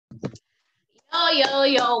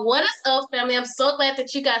Yo, what is up, family? I'm so glad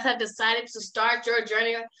that you guys have decided to start your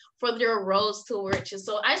journey for your roads to riches.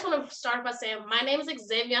 So I just want to start by saying my name is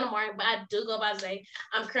Xzaveauna, but I do go by Zay.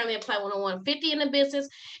 I'm currently applying 10150 in the business,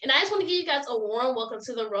 and I just want to give you guys a warm welcome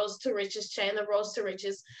to the Roads to Riches chain, the Roads to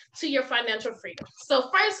Riches to your financial freedom. So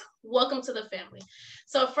first, welcome to the family.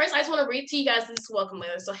 So first, I just want to read to you guys this welcome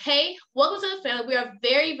letter. So hey, welcome to the family. We are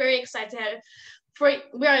very, very excited to have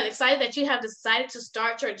we are excited that you have decided to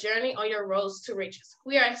start your journey on your roads to riches.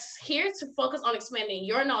 We are here to focus on expanding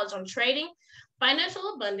your knowledge on trading,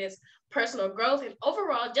 financial abundance, personal growth, and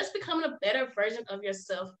overall just becoming a better version of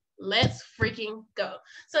yourself. Let's freaking go.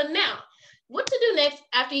 So now, what to do next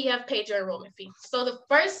after you have paid your enrollment fee? So the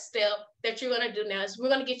first step that you're going to do now is we're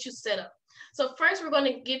going to get you set up. So first, we're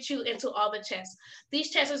going to get you into all the chats.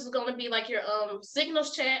 These chats is going to be like your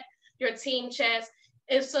signals chat, your team chats,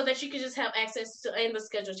 and so that you can just have access to in the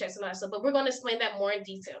schedule chats and all that stuff. But we're going to explain that more in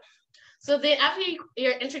detail. So then after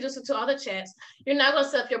you're introduced to all the chats, you're now going to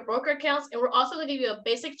set up your broker accounts, and we're also going to give you a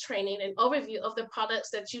basic training and overview of the products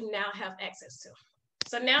that you now have access to.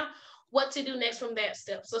 So now, what to do next from that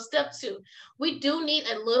step. So step 2, we do need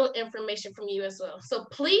a little information from you as well. So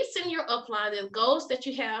please send your upline the goals that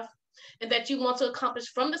you have and that you want to accomplish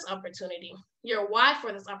from this opportunity, your why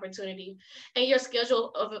for this opportunity, and your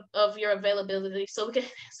schedule of your availability, so we can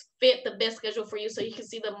fit the best schedule for you so you can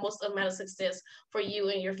see the most amount of success for you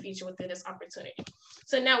and your future within this opportunity.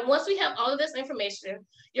 So now, once we have all of this information,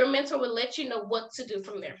 your mentor will let you know what to do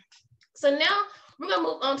from there. So now we're going to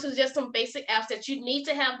move on to just some basic apps that you need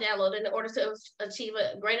to have downloaded in order to achieve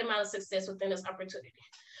a great amount of success within this opportunity.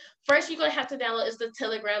 First, you're going to have to download is the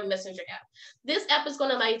Telegram Messenger app. This app is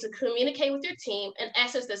going to allow you to communicate with your team and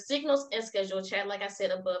access the signals and schedule chat, like I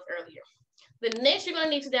said above earlier. The next you're going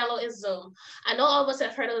to need to download is Zoom. I know all of us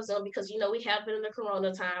have heard of Zoom because, we have been in the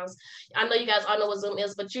Corona times. I know you guys all know what Zoom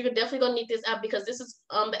is, but you're definitely going to need this app because this is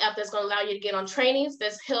the app that's going to allow you to get on trainings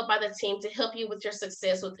that's held by the team to help you with your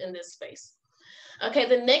success within this space. Okay,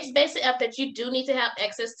 the next basic app that you do need to have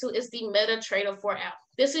access to is the MetaTrader 4 app.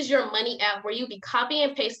 This is your money app where you be copying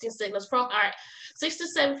and pasting signals from our 6 to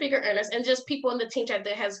 7 figure earners and just people in the team chat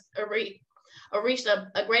that has reached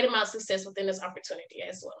a great amount of success within this opportunity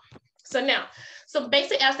as well. So now, some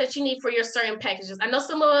basic apps that you need for your certain packages. I know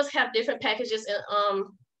some of us have different packages and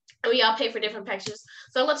we all pay for different packages.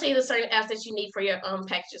 So I'm going to tell you the certain apps that you need for your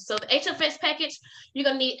packages. So the HFX package, you're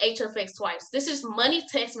going to need HFX Swipes. This is money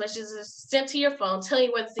text messages sent to your phone telling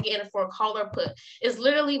you whether to get in for a call or put. It's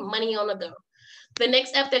literally money on the go. The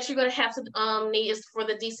next app that you're going to have to need is for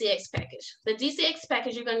the DCX package. The DCX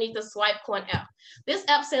package, you're going to need the Swipe Coin app. This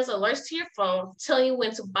app sends alerts to your phone telling you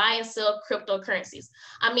when to buy and sell cryptocurrencies.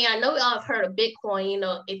 I mean, I know we all have heard of Bitcoin,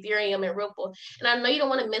 Ethereum and Ripple, and I know you don't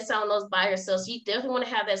want to miss out on those buy or sell, so you definitely want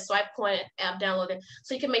to have that Swipe Coin app downloaded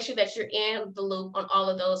so you can make sure that you're in the loop on all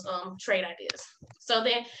of those trade ideas. So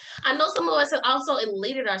then, I know some of us have also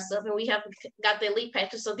eliteed ourselves, and we have got the elite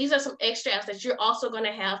package. So these are some extra apps that you're also going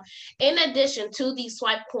to have in addition to the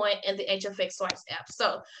Swipe Coin and the HFX Swipes app.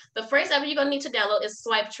 So the first app you're going to need to download is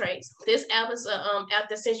Swipe Trades. This app is an app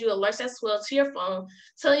that sends you alerts as well to your phone,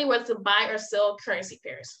 telling you whether to buy or sell currency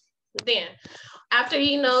pairs. Then, after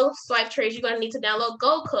Swipe Trades, you're going to need to download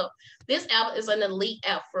Gold Cup. This app is an elite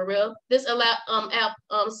app for real. This app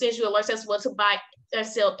sends you alerts as well to buy or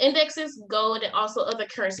sell indexes, gold, and also other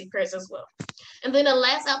currency pairs as well. And then the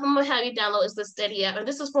last app I'm going to have you download is the Steady app. And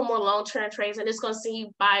this is for more long-term trades, and it's going to see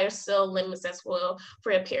you buy or sell limits as well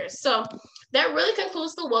for your pairs. So that really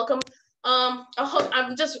concludes the welcome.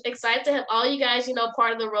 I'm just excited to have all you guys,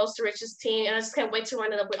 part of the Roads to Riches team, and I just can't wait to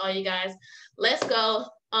run it up with all you guys. Let's go.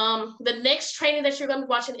 The next training that you're going to be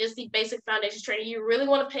watching is the basic foundation training. You really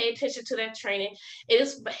want to pay attention to that training. It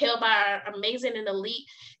is held by our amazing and elite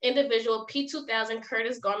individual, P2000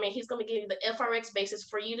 Curtis Garment. He's going to give you the FRX basis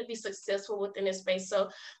for you to be successful within this space. So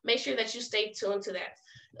make sure that you stay tuned to that.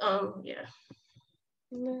 Yeah.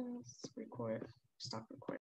 Let's record. Stop recording.